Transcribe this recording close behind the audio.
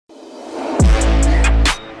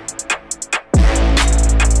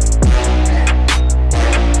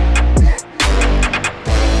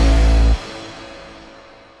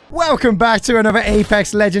Welcome back to another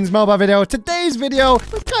Apex Legends mobile video. Today's video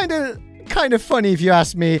was kind of funny if you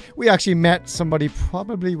ask me. We actually met somebody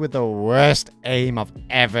probably with the worst aim I've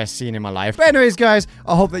ever seen in my life. But anyways, guys,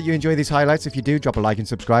 I hope that you enjoy these highlights. If you do, drop a like and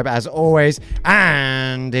subscribe as always,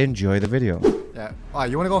 and enjoy the video. Yeah. All right,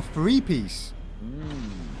 you want to go three-piece?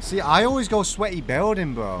 See, I always go sweaty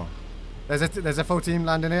building, bro. There's a full team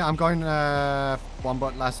landing here. I'm going one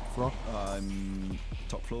but last floor.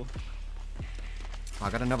 Top floor. I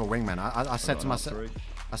got another wingman. I said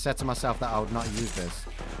to myself that I would not use this.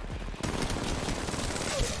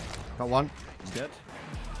 Got one. He's dead.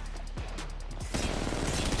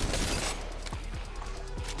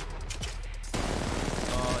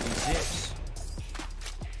 Oh, he zips.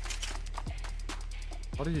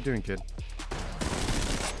 What are you doing, kid?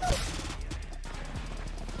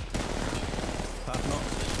 Half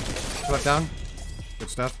knocked. Slip down. Good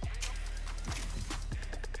stuff.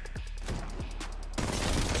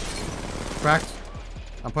 Cracked.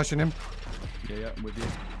 I'm pushing him. Yeah, I'm with you.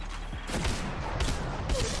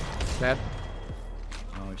 Dead.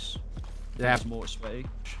 Nice. Yeah. It's more sweaty.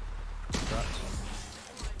 Cracked.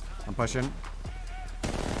 I'm pushing.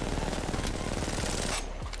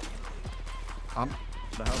 How'd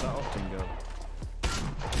that Octane go?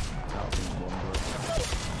 That was one, bro.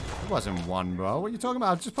 It wasn't one, bro. What are you talking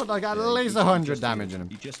about? I just put like at least 100 damage in him.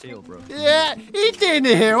 He just healed, bro. Yeah, he didn't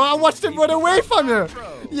heal. I watched him run away from you.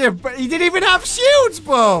 Yeah, but he didn't even have shields,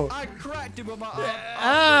 bro. I cracked him with my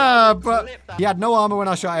arm. But he had no armor when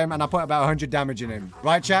I shot him, and I put about 100 damage in him.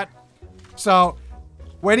 Right, chat? So,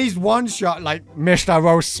 when he's one shot, like Mr.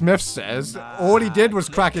 Rose Smith says, all he did was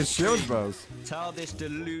crack his shield, bro. Tell this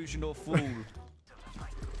delusional fool.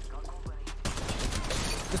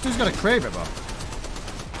 This dude's gonna crave it, bro.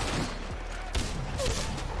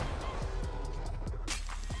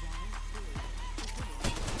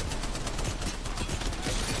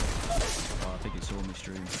 Oh, I think it saw me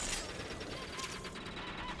stream.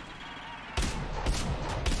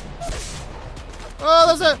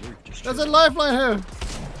 Oh, there's a lifeline here.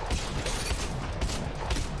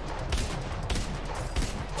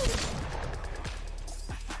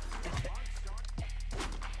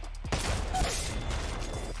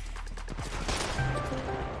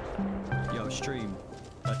 Yo, stream.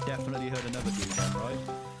 I definitely heard another dude then, right?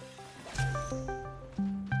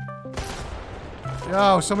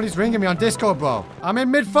 Yo, somebody's ringing me on Discord, bro. I'm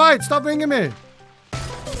in mid-fight. Stop ringing me.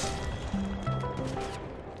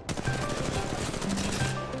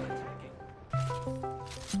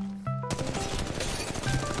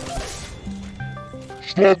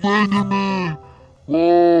 Stop ringing me!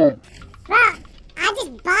 Whoa! Bro, I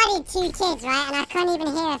just bodied two kids, right? And I couldn't even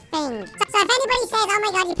hear a thing. So if anybody says, oh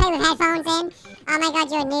my god, you play with headphones in, oh my god,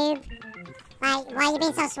 you're a noob, like, why are you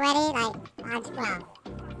being so sweaty? Like,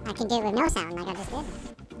 I can do it with no sound, like I just did.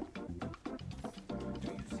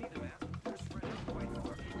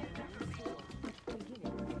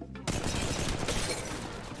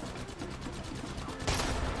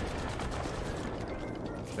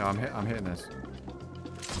 Yo, I'm hitting this.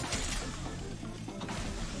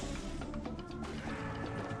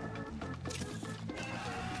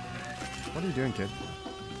 What are you doing, kid?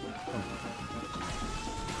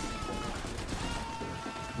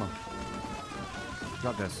 Come on.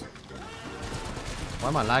 Got this. Why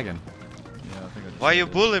am I lagging? Yeah, I think I just Why are you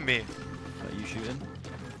bullying me? Are you shooting?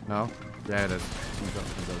 No? Yeah, it is.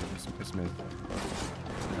 It's me.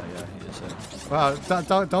 Yeah, he is. Well,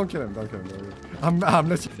 don't kill him. Don't kill him. I'm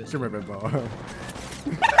literally with him, bro. I'm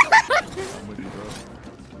with you, bro.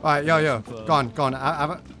 Alright, yo. Go on. Go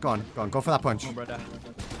on. Go for that punch. Come on, brother.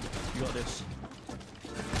 You got this.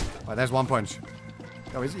 Alright, there's one punch.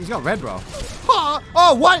 Yo, he's got red, bro.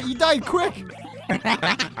 Oh, what? He died quick. Yo,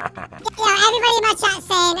 everybody in my chat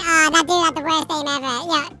saying, that dude had the worst aim ever.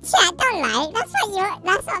 Yo, chat, don't lie.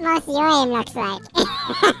 That's what most of your aim looks like.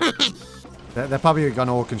 They're probably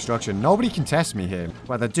gonna all construction. Nobody can test me here.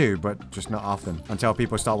 Well, they do, but just not often. Until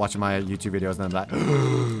people start watching my YouTube videos and they're like,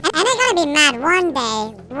 And they're gonna be mad one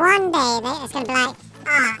day, it's gonna be like,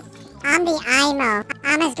 I'm the ImOw.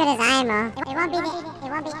 I'm as good as ImOw. It won't be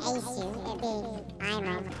Ace, it'll be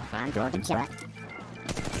ImOw. I'm going to kill it.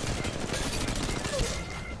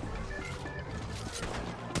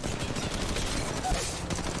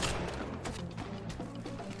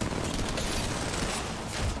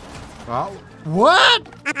 oh, what?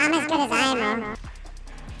 I'm as good as ImOw.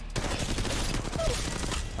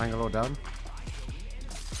 Angle down.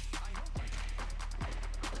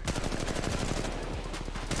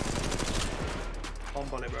 On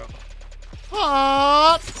bully, bro.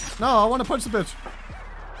 What? No, I want to punch the bitch.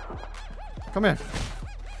 Come here.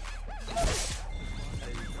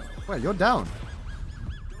 Wait, you're down.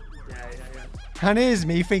 And here's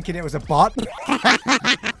me thinking it was a bot.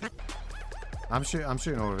 I'm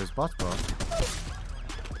shooting all of his bots, bro.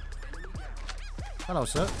 Hello,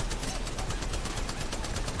 sir.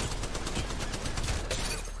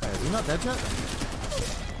 Hey, is he not dead yet?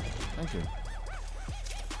 Thank you.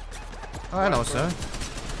 Oh, hello, sir.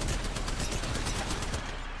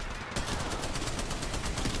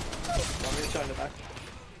 I'm gonna shot in the back.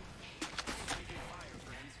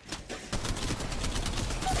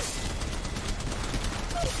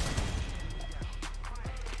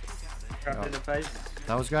 Grabbed in the face.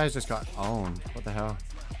 Those guys just got owned. What the hell?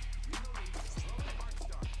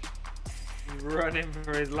 Running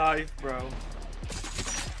for his life, bro.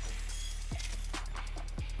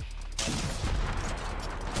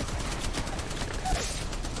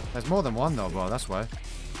 There's more than one though, bro. That's why.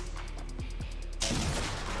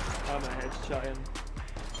 I'm a headshot him.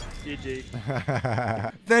 GG.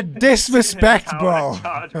 The disrespect, bro.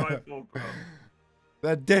 Charge rifle, bro.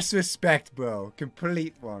 The disrespect, bro.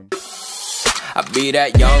 Complete one. I be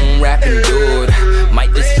that young rapping dude,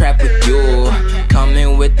 might just trap with you.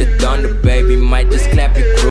 Coming with the thunder, baby, might just clap your crew.